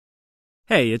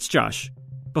Hey, it's Josh.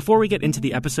 Before we get into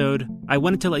the episode, I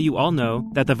wanted to let you all know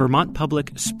that the Vermont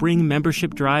Public Spring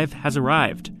Membership Drive has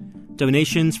arrived.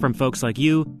 Donations from folks like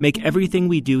you make everything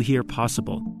we do here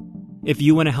possible. If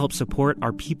you want to help support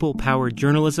our people-powered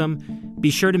journalism,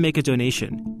 be sure to make a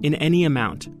donation in any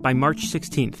amount by March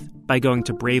 16th by going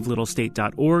to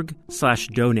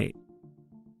bravelittlestate.org/donate.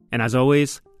 And as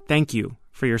always, thank you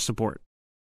for your support.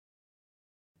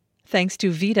 Thanks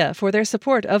to VITA for their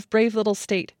support of Brave Little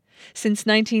State. Since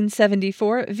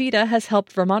 1974, VITA has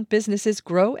helped Vermont businesses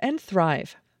grow and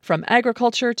thrive. From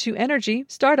agriculture to energy,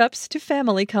 startups to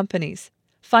family companies.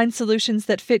 Find solutions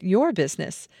that fit your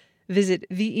business. Visit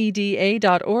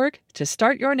VEDA.org to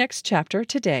start your next chapter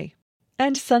today.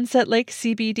 And Sunset Lake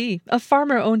CBD, a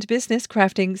farmer-owned business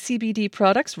crafting CBD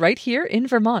products right here in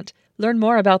Vermont. Learn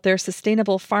more about their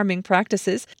sustainable farming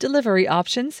practices, delivery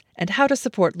options, and how to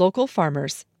support local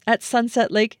farmers at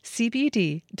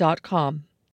sunsetlakecbd.com.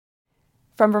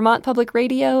 From Vermont Public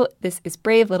Radio, this is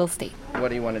Brave Little State. What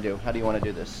do you want to do? How do you want to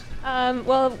do this?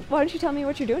 Well, why don't you tell me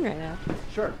what you're doing right now?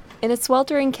 Sure. In a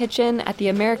sweltering kitchen at the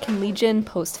American Legion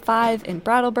Post 5 in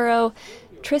Brattleboro,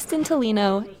 Tristan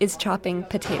Tolino is chopping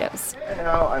potatoes. Right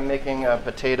now I'm making a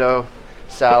potato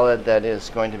salad that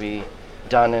is going to be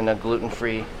done in a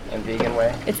gluten-free and vegan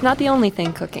way. It's not the only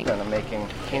thing cooking. And I'm making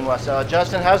quinoa salad.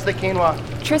 Justin, how's the quinoa?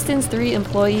 Tristan's 3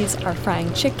 employees are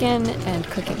frying chicken and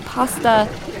cooking pasta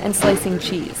and slicing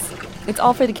cheese. It's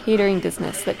all for the catering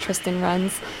business that Tristan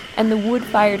runs and the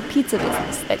wood-fired pizza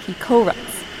business that he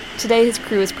co-runs. Today his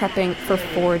crew is prepping for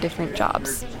 4 different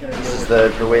jobs. This is the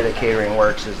way that catering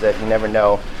works, is that you never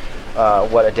know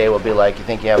what a day will be like. You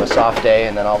think you have a soft day,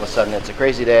 and then all of a sudden it's a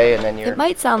crazy day, and then It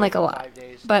might sound like a lot,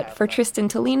 but for Tristan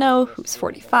Tolino, who's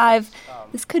 45,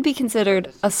 this could be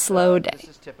considered a slow day.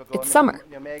 It's summer,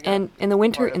 and in the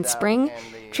winter and spring,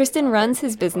 Tristan runs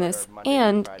his business,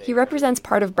 and he represents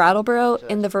part of Brattleboro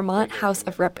in the Vermont House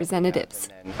of Representatives.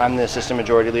 I'm the assistant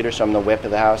majority leader, so I'm the whip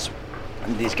of the House.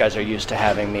 These guys are used to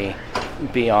having me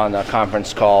be on a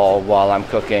conference call while I'm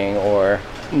cooking, or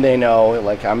they know,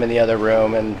 like, I'm in the other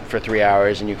room and for 3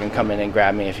 hours and you can come in and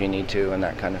grab me if you need to, and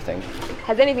that kind of thing.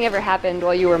 Has anything ever happened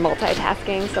while you were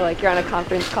multitasking? So, like, you're on a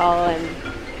conference call and...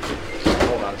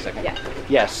 Hold on a second. Yeah.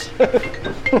 Yes.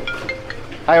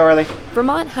 Hi, Orly.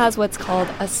 Vermont has what's called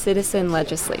a citizen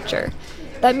legislature.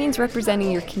 That means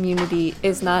representing your community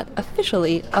is not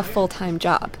officially a full-time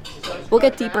job. We'll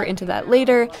get deeper into that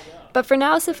later, but for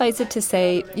now, suffice it to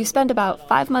say, you spend about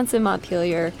 5 months in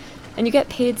Montpelier, and you get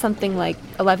paid something like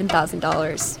 $11,000,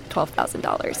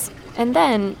 $12,000. And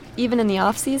then, even in the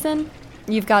off-season,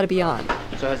 you've got to be on.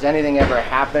 So has anything ever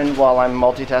happened while I'm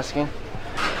multitasking?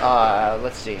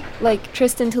 Let's see. Like,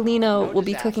 Tristan Tolino will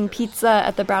be cooking pizza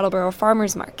at the Brattleboro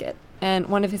Farmers Market, and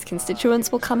one of his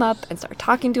constituents will come up and start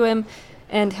talking to him,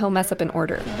 and he'll mess up an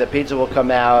order. The pizza will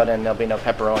come out and there'll be no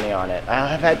pepperoni on it. I'll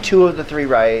have had 2 of the 3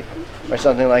 right, or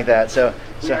something like that. So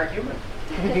we are human.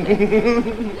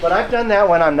 But I've done that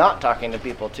when I'm not talking to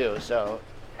people too, so...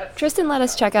 Tristan let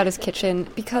us check out his kitchen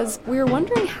because we were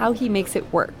wondering how he makes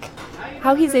it work.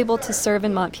 How he's able to serve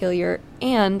in Montpelier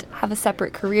and have a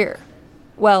separate career.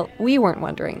 Well, we weren't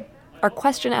wondering. Our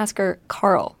question asker,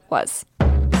 Carl, was.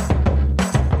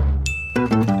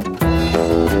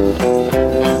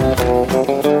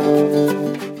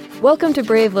 Welcome to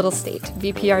Brave Little State,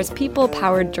 VPR's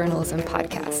people-powered journalism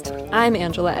podcast. I'm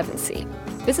Angela Evansy.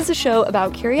 This is a show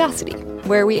about curiosity,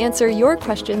 where we answer your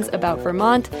questions about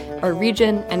Vermont, our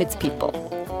region, and its people.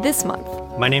 This month...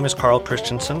 My name is Carl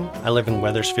Christensen. I live in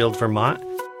Wethersfield, Vermont.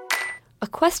 A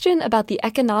question about the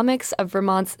economics of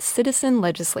Vermont's citizen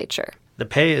legislature. The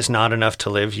pay is not enough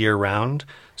to live year-round,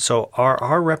 so are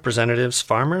our representatives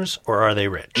farmers or are they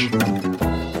rich?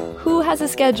 Who has a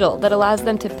schedule that allows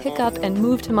them to pick up and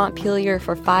move to Montpelier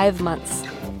for 5 months?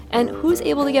 And who's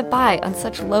able to get by on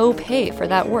such low pay for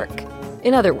that work?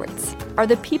 In other words, are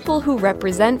the people who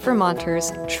represent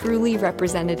Vermonters truly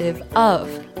representative of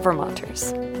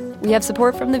Vermonters? We have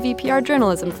support from the VPR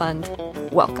Journalism Fund.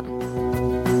 Welcome.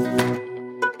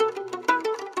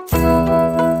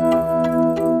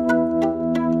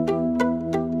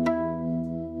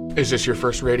 Is this your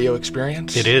first radio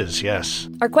experience? It is, yes.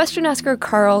 Our question asker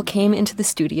Carl came into the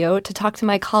studio to talk to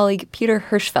my colleague Peter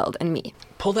Hirschfeld and me.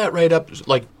 Pull that right up,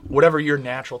 like whatever your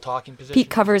natural talking position. Pete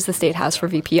covers the State House for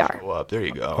VPR. Go up. There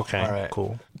you go. Okay, all right.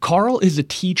 Cool. Carl is a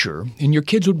teacher, and your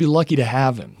kids would be lucky to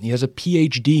have him. He has a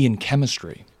PhD in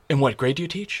chemistry. And what grade do you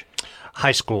teach?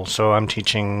 High school, so I'm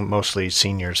teaching mostly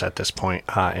seniors at this point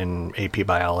in AP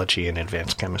Biology and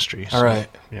Advanced Chemistry. So, all right.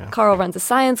 Yeah. Carl runs a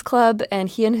science club, and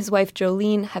he and his wife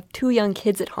Jolene have 2 young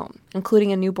kids at home,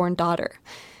 including a newborn daughter.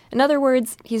 In other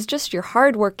words, he's just your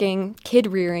hard-working,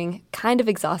 kid-rearing, kind of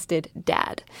exhausted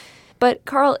dad. But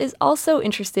Carl is also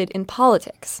interested in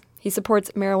politics. He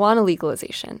supports marijuana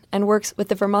legalization and works with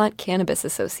the Vermont Cannabis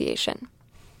Association.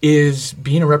 Is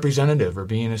being a representative or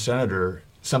being a senator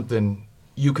something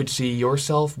you could see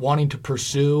yourself wanting to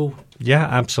pursue? Yeah,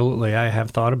 absolutely. I have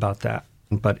thought about that,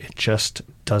 but it just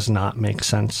does not make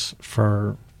sense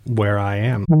for where I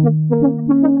am.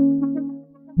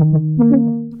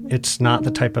 It's not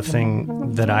the type of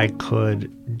thing that I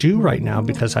could do right now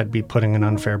because I'd be putting an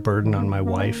unfair burden on my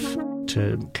wife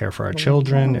to care for our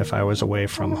children if I was away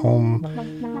from home,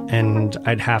 and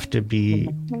I'd have to be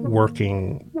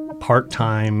working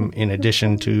part-time in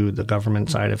addition to the government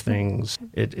side of things.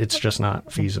 It's just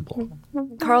not feasible.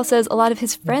 Carl says a lot of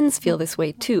his friends feel this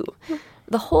way too.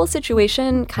 The whole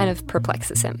situation kind of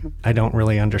perplexes him. I don't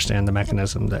really understand the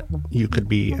mechanism that you could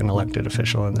be an elected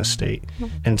official in this state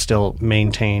and still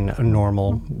maintain a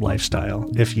normal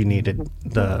lifestyle if you needed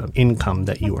the income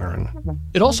that you earn.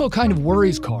 It also kind of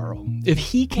worries Carl. If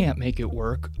he can't make it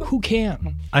work, who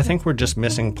can? I think we're just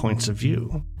missing points of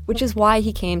view. Which is why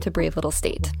he came to Brave Little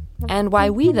State. And why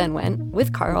we then went,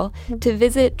 with Carl, to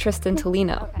visit Tristan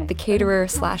Tolino, the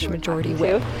caterer/majority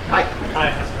whip. Hi,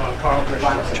 how's it going?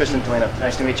 Carl, Tristan Tolino.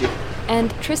 Nice to meet you.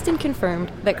 And Tristan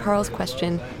confirmed that Carl's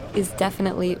question is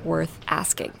definitely worth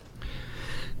asking.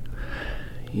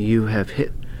 You have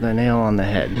hit the nail on the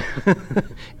head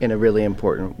in a really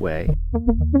important way.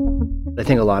 I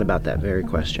think a lot about that very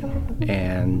question,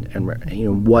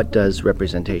 and what does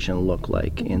representation look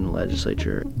like in the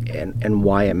legislature, and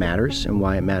why it matters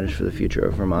for the future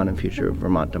of Vermont and future of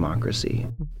Vermont democracy.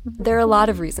 There are a lot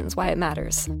of reasons why it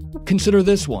matters. Consider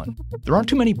this one. There aren't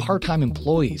too many part-time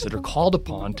employees that are called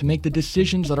upon to make the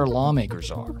decisions that our lawmakers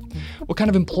are. What kind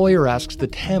of employer asks the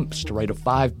Temps to write a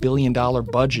 $5 billion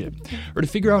budget or to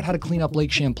figure out how to clean up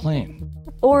Lake Champlain?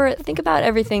 Or think about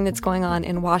everything that's going on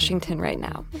in Washington right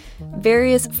now.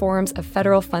 Various forms of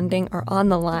federal funding are on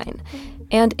the line.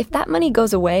 And if that money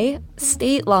goes away,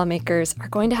 state lawmakers are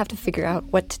going to have to figure out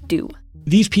what to do.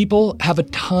 These people have a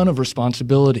ton of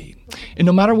responsibility. And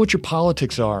no matter what your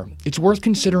politics are, it's worth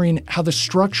considering how the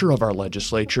structure of our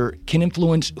legislature can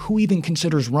influence who even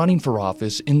considers running for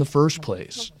office in the first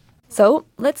place. So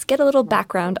let's get a little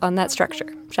background on that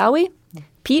structure, shall we?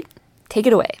 Pete, take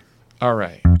it away. All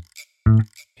right.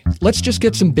 Let's just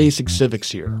get some basic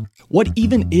civics here. What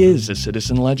even is a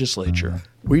citizen legislature?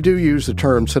 We do use the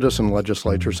term citizen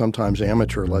legislature, sometimes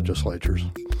amateur legislatures.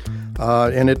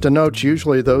 And it denotes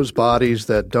usually those bodies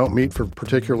that don't meet for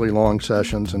particularly long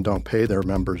sessions and don't pay their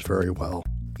members very well.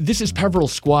 This is Peveril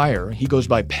Squire. He goes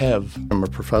by Pev. I'm a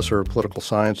professor of political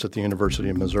science at the University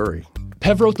of Missouri.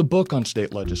 Pev wrote the book on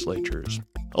state legislatures.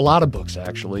 A lot of books,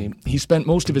 actually. He spent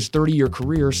most of his 30-year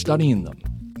career studying them.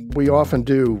 We often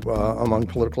do, among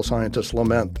political scientists,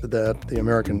 lament that the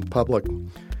American public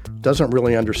doesn't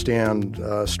really understand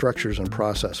structures and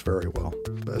process very well.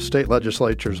 State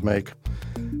legislatures make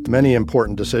many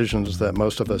important decisions that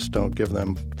most of us don't give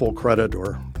them full credit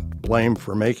or blame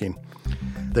for making.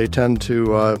 They tend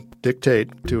to dictate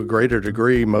to a greater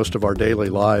degree most of our daily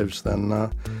lives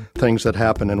than things that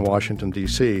happen in Washington,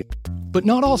 D.C. But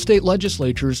not all state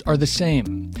legislatures are the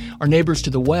same. Our neighbors to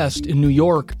the west, in New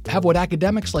York, have what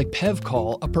academics like Pev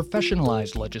call a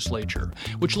professionalized legislature,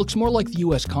 which looks more like the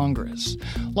U.S. Congress.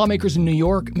 Lawmakers in New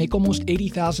York make almost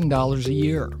 $80,000 a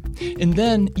year. And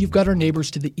then you've got our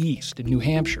neighbors to the east, in New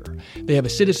Hampshire. They have a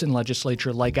citizen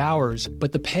legislature like ours,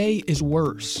 but the pay is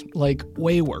worse, like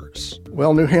way worse.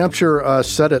 Well, New Hampshire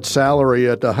set its salary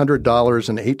at $100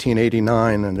 in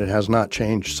 1889, and it has not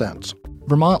changed since.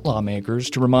 Vermont lawmakers,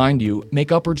 to remind you,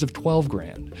 make upwards of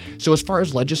 $12,000. So as far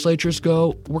as legislatures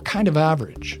go, we're kind of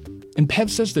average. And Pev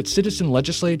says that citizen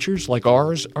legislatures like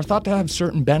ours are thought to have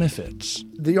certain benefits.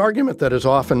 The argument that is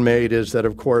often made is that,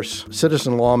 of course,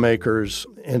 citizen lawmakers,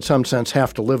 in some sense,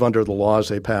 have to live under the laws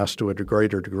they pass to a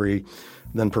greater degree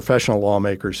than professional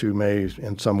lawmakers who may,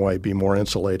 in some way, be more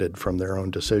insulated from their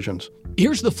own decisions.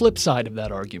 Here's the flip side of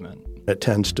that argument. It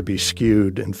tends to be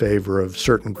skewed in favor of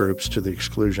certain groups to the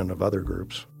exclusion of other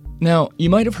groups. Now, you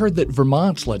might have heard that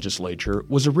Vermont's legislature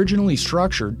was originally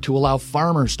structured to allow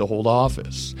farmers to hold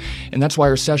office. And that's why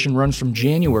our session runs from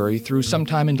January through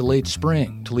sometime into late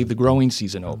spring to leave the growing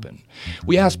season open.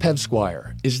 We asked Pev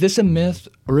Squire, is this a myth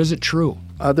or is it true?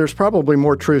 There's probably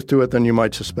more truth to it than you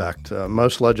might suspect.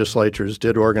 Most legislatures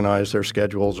did organize their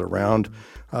schedules around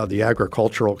the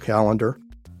agricultural calendar.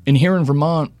 And here in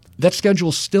Vermont, that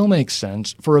schedule still makes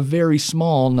sense for a very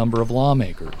small number of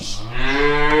lawmakers.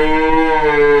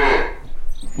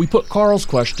 We put Carl's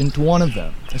question to one of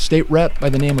them, a state rep by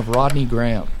the name of Rodney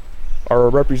Graham. Are our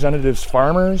representatives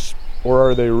farmers? or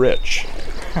are they rich?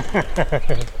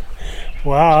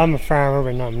 Well, I'm a farmer,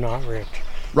 but I'm not rich.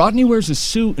 Rodney wears a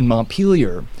suit in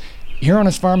Montpelier. Here on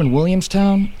his farm in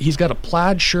Williamstown, he's got a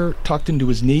plaid shirt tucked into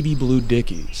his navy blue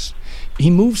Dickies. He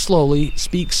moves slowly,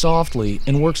 speaks softly,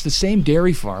 and works the same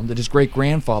dairy farm that his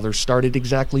great-grandfather started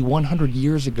exactly 100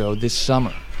 years ago this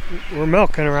summer. We're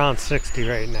milking around 60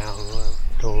 right now, a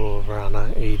total of around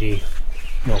 80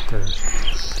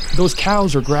 milkers. Those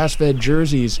cows are grass-fed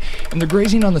Jerseys, and they're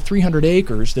grazing on the 300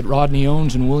 acres that Rodney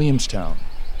owns in Williamstown.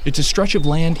 It's a stretch of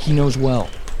land he knows well.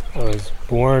 I was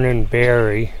born in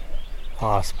Barrie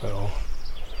Hospital,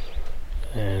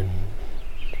 and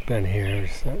been here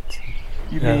since.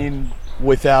 You mean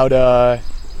without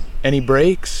any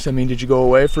breaks? I mean, did you go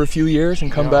away for a few years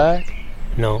and come back?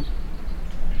 No.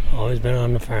 Always been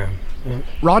on the farm. Yeah.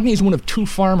 Rodney's one of 2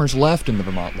 farmers left in the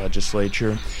Vermont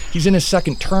legislature. He's in his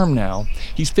second term now.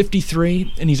 He's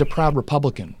 53, and he's a proud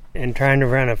Republican. In trying to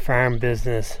run a farm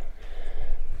business,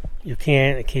 you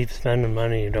can't keep spending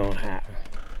money you don't have.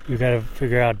 You got to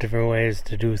figure out different ways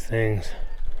to do things,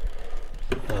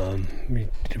 be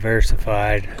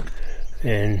diversified,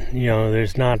 and,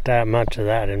 there's not that much of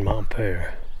that in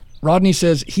Montpelier. Rodney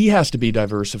says he has to be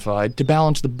diversified to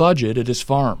balance the budget at his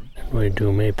farm. We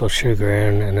do maple sugar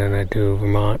and then I do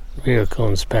Vermont vehicle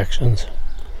inspections.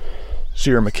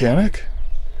 So you're a mechanic?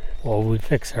 Well, we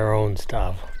fix our own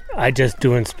stuff. I just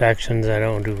do inspections. I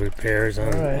don't do repairs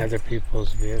on other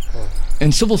people's vehicles.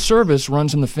 And civil service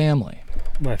runs in the family.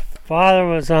 My father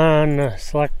was on the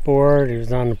select board. He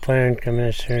was on the planning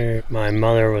commission. My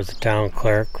mother was a town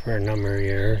clerk for a number of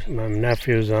years. My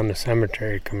nephew's on the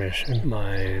cemetery commission.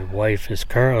 My wife is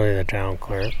currently the town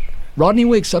clerk. Rodney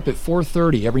wakes up at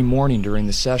 4:30 every morning during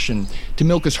the session to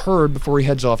milk his herd before he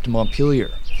heads off to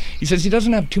Montpelier. He says he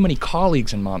doesn't have too many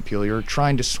colleagues in Montpelier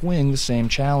trying to swing the same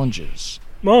challenges.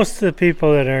 Most of the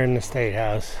people that are in the State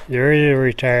House, they're either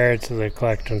retired, so they're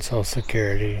collecting Social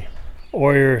Security,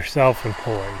 or you're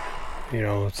self-employed,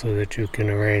 so that you can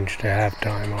arrange to have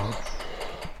time off.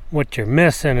 What you're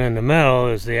missing in the middle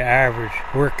is the average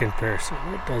working person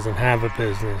that doesn't have a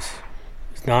business.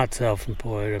 It's not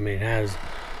self-employed.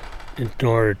 In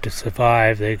order to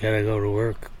survive, they got to go to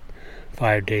work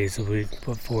 5 days a week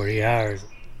for 40 hours.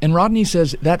 And Rodney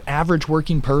says that average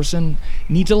working person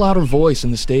needs a louder voice in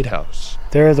the State House.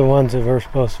 They're the ones that we're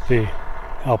supposed to be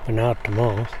helping out the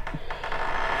most,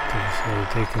 so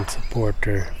that they can support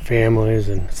their families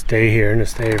and stay here in the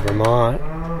state of Vermont.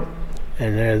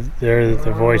 And they're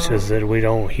the voices that we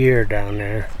don't hear down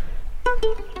there.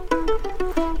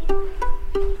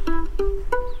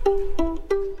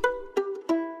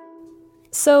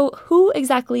 So who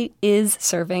exactly is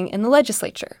serving in the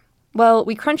legislature? Well,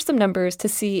 we crunched some numbers to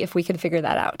see if we could figure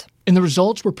that out. And the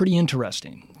results were pretty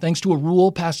interesting. Thanks to a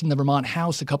rule passed in the Vermont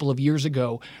House a couple of years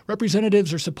ago,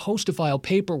 representatives are supposed to file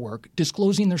paperwork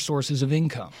disclosing their sources of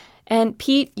income. And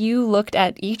Pete, you looked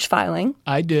at each filing.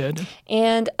 I did.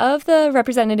 And of the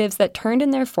representatives that turned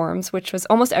in their forms, which was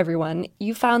almost everyone,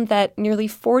 you found that nearly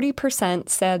 40%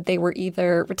 said they were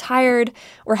either retired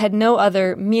or had no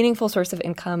other meaningful source of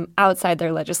income outside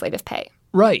their legislative pay.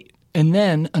 Right. And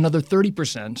then another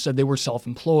 30% said they were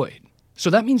self-employed. So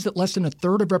that means that less than a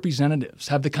third of representatives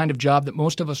have the kind of job that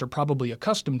most of us are probably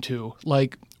accustomed to,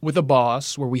 like with a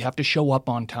boss where we have to show up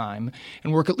on time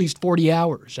and work at least 40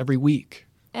 hours every week.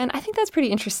 And I think that's pretty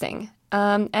interesting.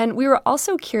 And we were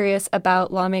also curious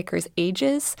about lawmakers'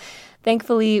 ages.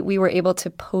 Thankfully, we were able to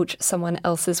poach someone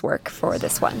else's work for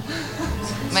this one.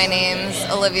 My name's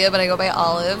Olivia, but I go by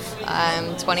Olive.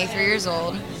 I'm 23 years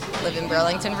old, live in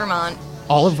Burlington, Vermont.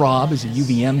 Olive Robb is a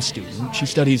UVM student. She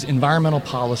studies environmental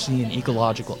policy and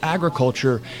ecological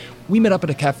agriculture. We met up at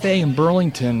a cafe in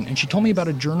Burlington, and she told me about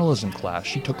a journalism class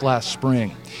she took last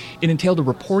spring. It entailed a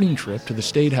reporting trip to the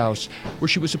State House where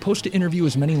she was supposed to interview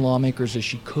as many lawmakers as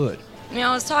she could.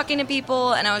 I was talking to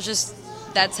people, and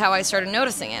that's how I started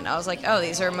noticing it. I was like, oh,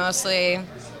 these are mostly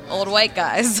old white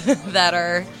guys that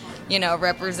are,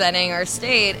 representing our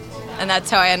state. And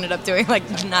that's how I ended up doing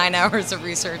 9 hours of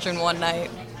research in one night.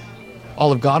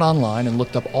 Olive got online and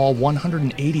looked up all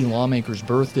 180 lawmakers'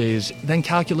 birthdays, then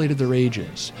calculated their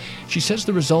ages. She says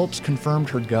the results confirmed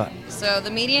her gut. So the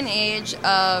median age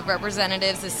of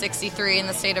representatives is 63 in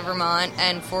the state of Vermont,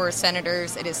 and for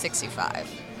senators, it is 65.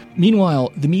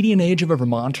 Meanwhile, the median age of a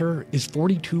Vermonter is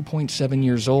 42.7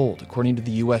 years old, according to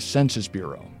the U.S. Census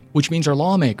Bureau, which means our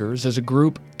lawmakers, as a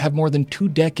group, have more than 2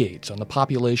 decades on the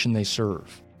population they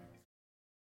serve.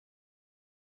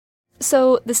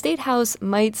 So the State House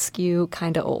might skew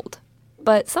kind of old,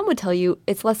 but some would tell you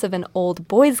it's less of an old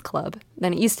boys club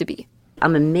than it used to be.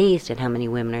 I'm amazed at how many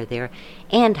women are there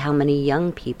and how many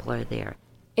young people are there.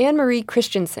 Anne Marie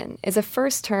Christensen is a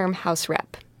first-term House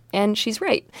rep, and she's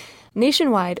right.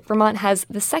 Nationwide, Vermont has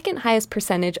the second highest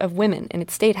percentage of women in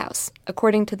its state house,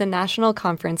 according to the National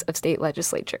Conference of State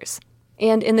Legislatures.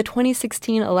 And in the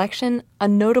 2016 election, a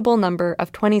notable number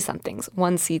of 20-somethings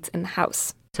won seats in the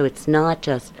House. So it's not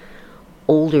just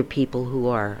older people who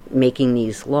are making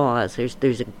these laws.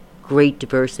 There's a great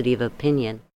diversity of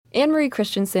opinion. Anne Marie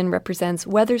Christensen represents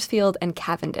Wethersfield and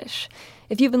Cavendish.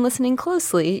 If you've been listening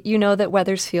closely, you know that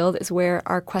Wethersfield is where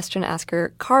our question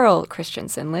asker Carl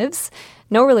Christensen lives.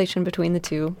 No relation between the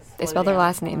two. They spell their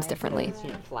last names differently.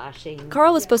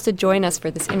 Carl was supposed to join us for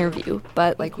this interview,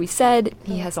 but like we said,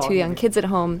 he has 2 young kids at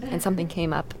home and something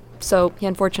came up, so he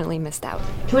unfortunately missed out.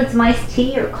 Do you want some iced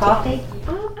tea or coffee?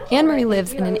 Anne Marie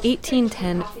lives in an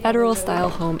 1810 federal-style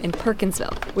home in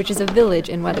Perkinsville, which is a village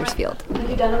in Wethersfield. Have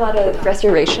you done a lot of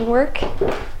restoration work?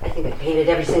 I think I painted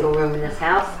every single room in this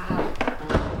house.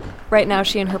 Right now,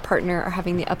 she and her partner are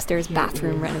having the upstairs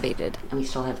bathroom renovated. And we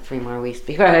still have 3 more weeks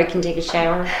before I can take a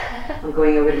shower. I'm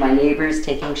going over to my neighbors,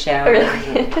 taking showers.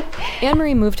 Really? Anne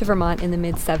Marie moved to Vermont in the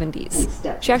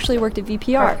mid-'70s. She actually worked at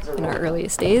VPR in her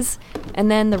earliest days,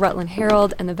 and then the Rutland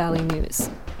Herald and the Valley News.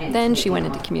 Then she went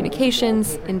into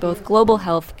communications in both global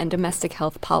health and domestic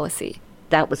health policy.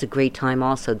 That was a great time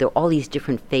also. There are all these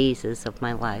different phases of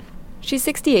my life. She's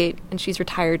 68, and she's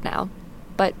retired now.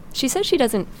 But she says she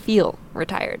doesn't feel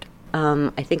retired.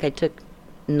 I think I took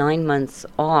 9 months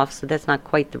off, so that's not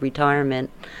quite the retirement.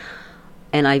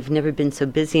 And I've never been so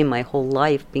busy in my whole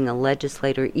life being a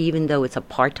legislator, even though it's a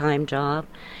part-time job.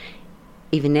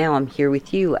 Even now I'm here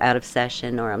with you out of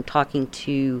session, or I'm talking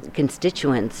to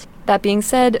constituents. That being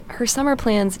said, her summer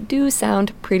plans do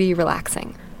sound pretty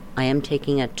relaxing. I am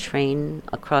taking a train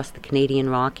across the Canadian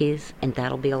Rockies, and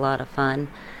that'll be a lot of fun.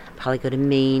 Probably go to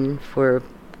Maine for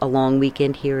a long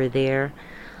weekend here or there.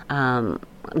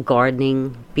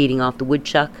 Gardening, beating off the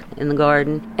woodchuck in the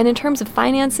garden. And in terms of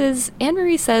finances, Anne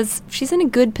Marie says she's in a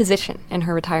good position in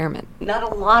her retirement. Not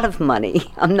a lot of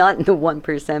money. I'm not in the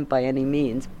 1% by any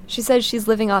means. She says she's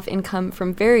living off income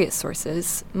from various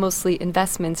sources, mostly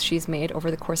investments she's made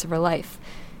over the course of her life.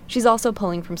 She's also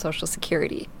pulling from Social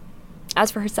Security.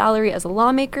 As for her salary as a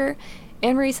lawmaker,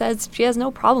 Anne Marie says she has no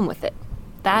problem with it.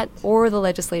 That or the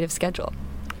legislative schedule.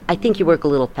 I think you work a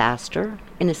little faster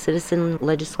in a citizen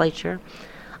legislature.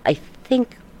 I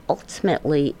think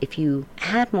ultimately if you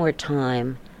had more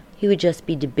time, you would just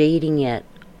be debating it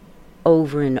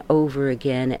over and over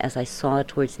again, as I saw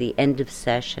towards the end of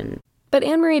session. But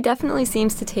Anne Marie definitely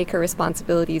seems to take her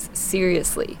responsibilities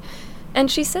seriously.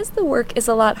 And she says the work is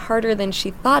a lot harder than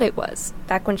she thought it was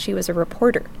back when she was a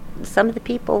reporter. Some of the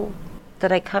people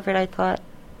that I covered, I thought,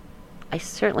 I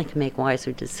certainly can make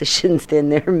wiser decisions than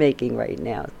they're making right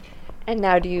now. And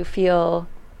now do you feel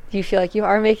like you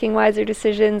are making wiser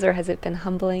decisions, or has it been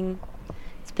humbling?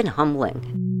 It's been humbling.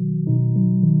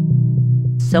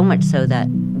 So much so that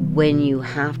when you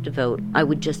have to vote, I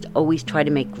would just always try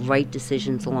to make right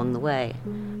decisions along the way.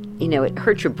 You know, it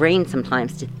hurts your brain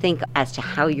sometimes to think as to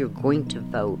how you're going to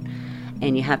vote.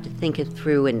 And you have to think it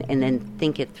through and then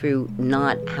think it through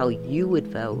not how you would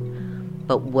vote,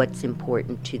 but what's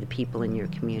important to the people in your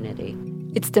community.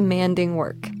 It's demanding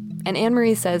work. And Anne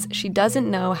Marie says she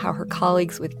doesn't know how her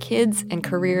colleagues with kids and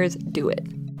careers do it.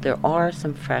 There are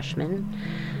some freshmen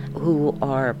who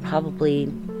are probably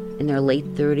in their late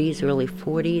 30s, early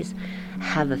 40s,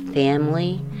 have a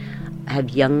family,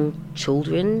 have young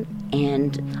children,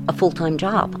 and a full-time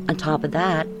job on top of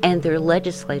that, and they're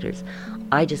legislators.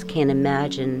 I just can't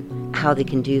imagine how they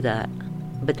can do that.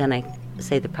 But then I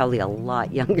say they're probably a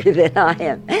lot younger than I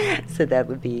am, so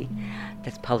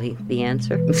that's probably the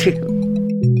answer.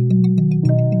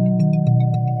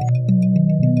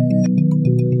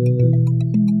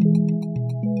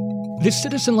 This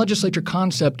citizen legislature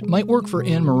concept might work for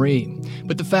Anne Marie,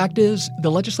 but the fact is,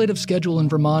 the legislative schedule in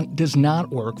Vermont does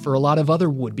not work for a lot of other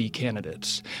would-be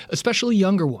candidates, especially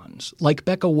younger ones, like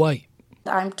Becca White.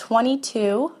 I'm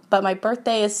 22, but my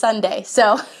birthday is Sunday,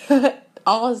 so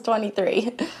almost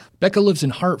 23. Becca lives in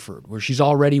Hartford, where she's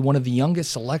already one of the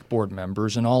youngest select board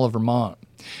members in all of Vermont.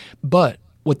 But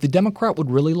what the Democrat would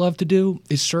really love to do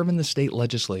is serve in the state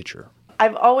legislature.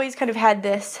 I've always kind of had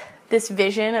this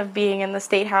vision of being in the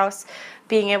State House,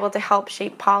 being able to help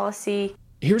shape policy.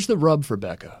 Here's the rub for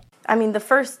Becca. I mean, the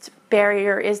first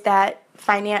barrier is that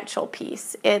financial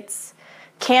piece. It's,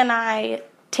 can I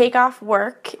take off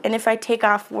work? And if I take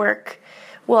off work,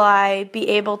 will I be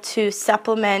able to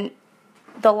supplement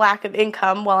the lack of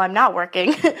income while I'm not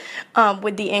working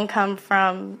with the income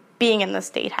from being in the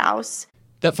State House?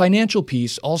 That financial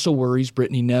piece also worries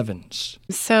Brittany Nevins.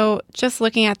 So just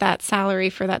looking at that salary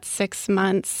for that 6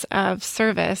 months of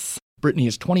service, Brittany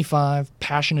is 25,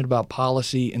 passionate about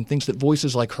policy, and thinks that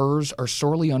voices like hers are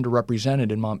sorely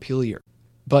underrepresented in Montpelier.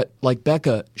 But like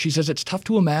Becca, she says it's tough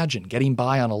to imagine getting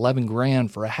by on $11,000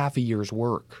 for a half a year's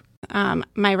work.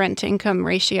 My rent-to-income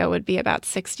ratio would be about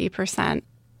 60%.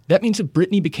 That means if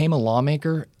Brittany became a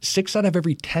lawmaker, 6 out of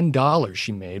every $10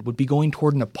 she made would be going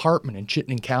toward an apartment in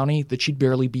Chittenden County that she'd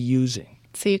barely be using.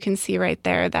 So you can see right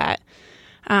there that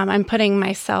I'm putting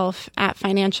myself at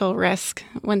financial risk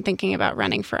when thinking about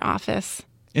running for office.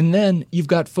 And then you've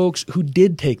got folks who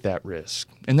did take that risk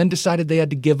and then decided they had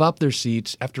to give up their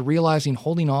seats after realizing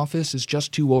holding office is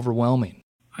just too overwhelming.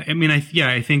 I mean, I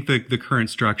think the current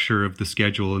structure of the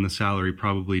schedule and the salary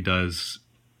probably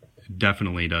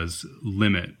definitely does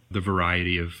limit the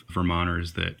variety of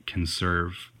Vermonters that can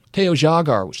serve. Teo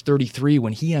Jagar was 33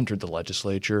 when he entered the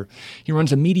legislature. He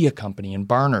runs a media company in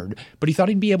Barnard, but he thought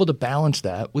he'd be able to balance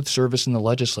that with service in the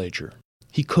legislature.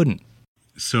 He couldn't.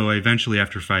 So I eventually,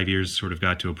 after 5 years, sort of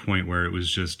got to a point where it was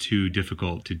just too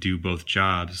difficult to do both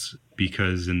jobs,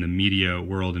 because in the media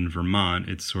world in Vermont,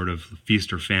 it's sort of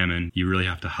feast or famine. You really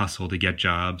have to hustle to get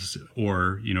jobs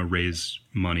or, raise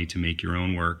money to make your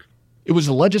own work. It was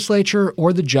the legislature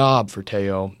or the job for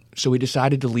Teo, so he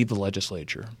decided to leave the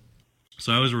legislature.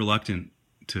 So I was reluctant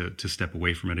to step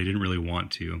away from it. I didn't really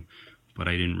want to, but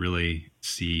I didn't really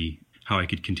see how I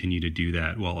could continue to do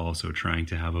that while also trying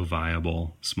to have a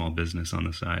viable small business on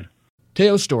the side.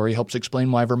 Teo's story helps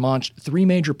explain why Vermont's 3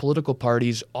 major political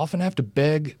parties often have to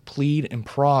beg, plead, and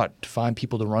prod to find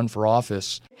people to run for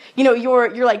office.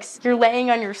 You're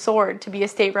laying on your sword to be a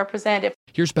state representative.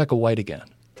 Here's Becca White again.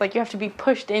 It's like you have to be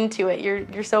pushed into it.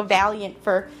 You're so valiant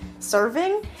for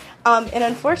serving. And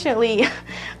unfortunately,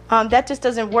 that just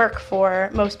doesn't work for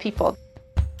most people.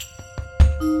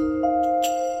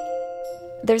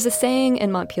 There's a saying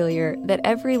in Montpelier that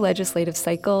every legislative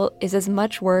cycle is as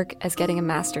much work as getting a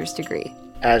master's degree.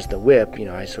 As the whip,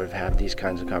 I sort of have these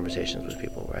kinds of conversations with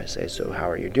people where I say, so how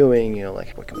are you doing?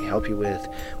 What can we help you with?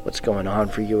 What's going on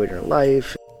for you in your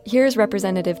life? Here's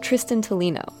Representative Tristan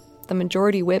Tolino, the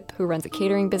majority whip who runs a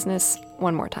catering business,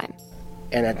 one more time.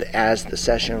 And as the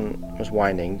session was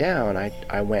winding down,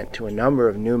 I went to a number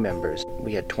of new members.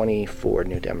 We had 24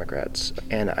 new Democrats.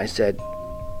 And I said,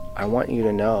 I want you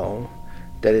to know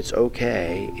that it's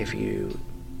okay if you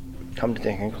come to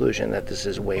the conclusion that this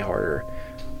is way harder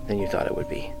than you thought it would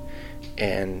be.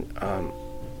 And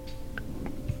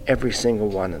every single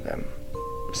one of them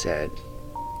said,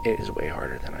 it is way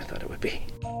harder than I thought it would be.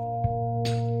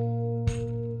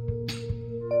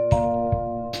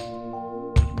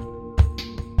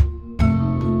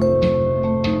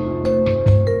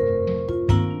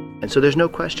 And so there's no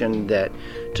question that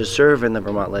to serve in the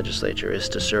Vermont legislature is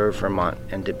to serve Vermont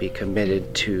and to be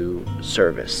committed to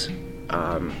service.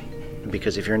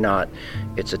 Because if you're not,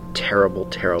 it's a terrible,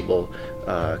 terrible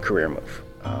career move.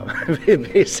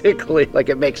 Basically,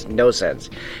 it makes no sense.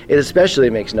 It especially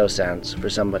makes no sense for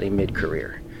somebody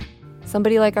mid-career.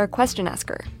 Somebody like our question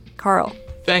asker, Carl.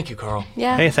 Thank you, Carl.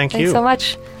 Yeah. Hey, thanks you. so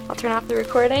much. I'll turn off the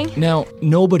recording. Now,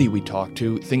 nobody we talk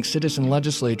to thinks citizen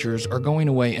legislatures are going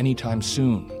away anytime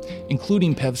soon,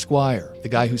 including Pev Squire, the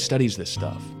guy who studies this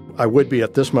stuff. I would be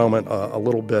at this moment a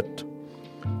little bit,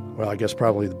 well, I guess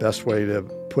probably the best way to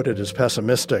put it is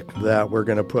pessimistic that we're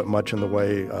going to put much in the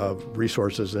way of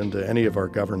resources into any of our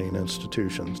governing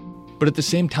institutions. But at the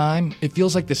same time, it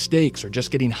feels like the stakes are just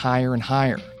getting higher and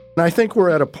higher. And I think we're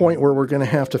at a point where we're going to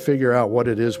have to figure out what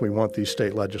it is we want these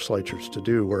state legislatures to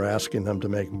do. We're asking them to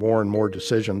make more and more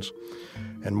decisions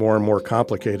and more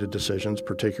complicated decisions,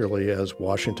 particularly as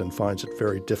Washington finds it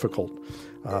very difficult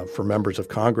for members of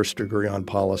Congress to agree on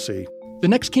policy. The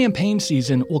next campaign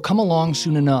season will come along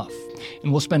soon enough,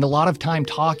 and we'll spend a lot of time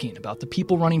talking about the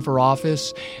people running for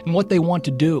office and what they want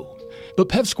to do. But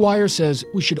Pev Squire says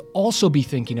we should also be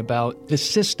thinking about the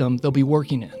system they'll be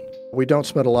working in. We don't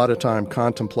spend a lot of time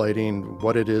contemplating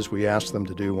what it is we ask them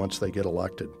to do once they get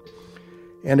elected.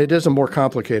 And it is a more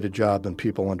complicated job than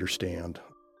people understand.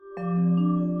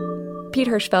 Pete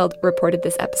Hirschfeld reported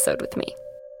this episode with me.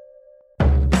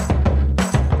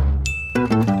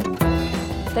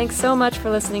 Thanks so much for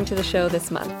listening to the show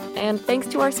this month. And thanks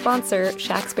to our sponsor,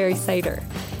 Shacksbury Cider.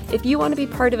 If you want to be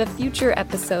part of a future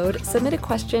episode, submit a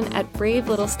question at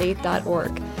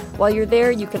bravelittlestate.org. While you're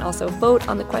there, you can also vote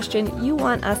on the question you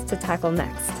want us to tackle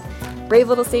next. Brave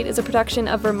Little State is a production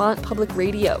of Vermont Public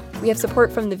Radio. We have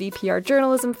support from the VPR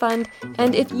Journalism Fund,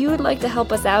 and if you would like to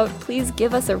help us out, please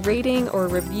give us a rating or a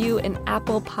review in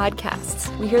Apple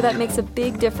Podcasts. We hear that makes a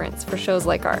big difference for shows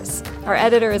like ours. Our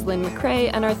editor is Lynn McCrae,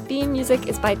 and our theme music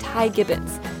is by Ty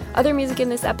Gibbons. Other music in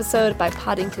this episode by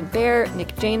Poddington Bear,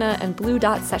 Nick Jana, and Blue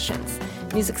Dot Sessions.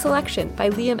 Music selection by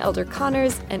Liam Elder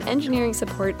Connors and engineering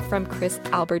support from Chris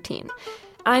Albertine.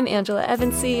 I'm Angela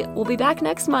Evansy. We'll be back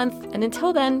next month, and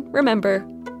until then, remember,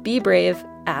 be brave,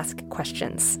 ask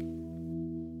questions.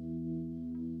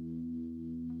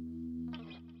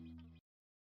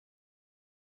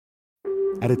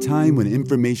 At a time when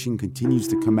information continues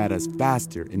to come at us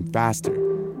faster and faster,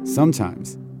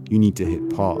 sometimes you need to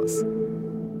hit pause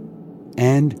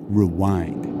and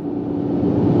rewind.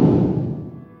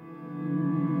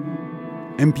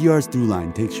 NPR's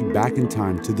Throughline takes you back in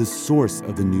time to the source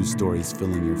of the news stories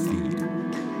filling your feed.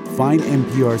 Find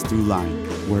NPR's Throughline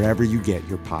wherever you get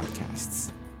your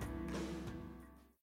podcasts.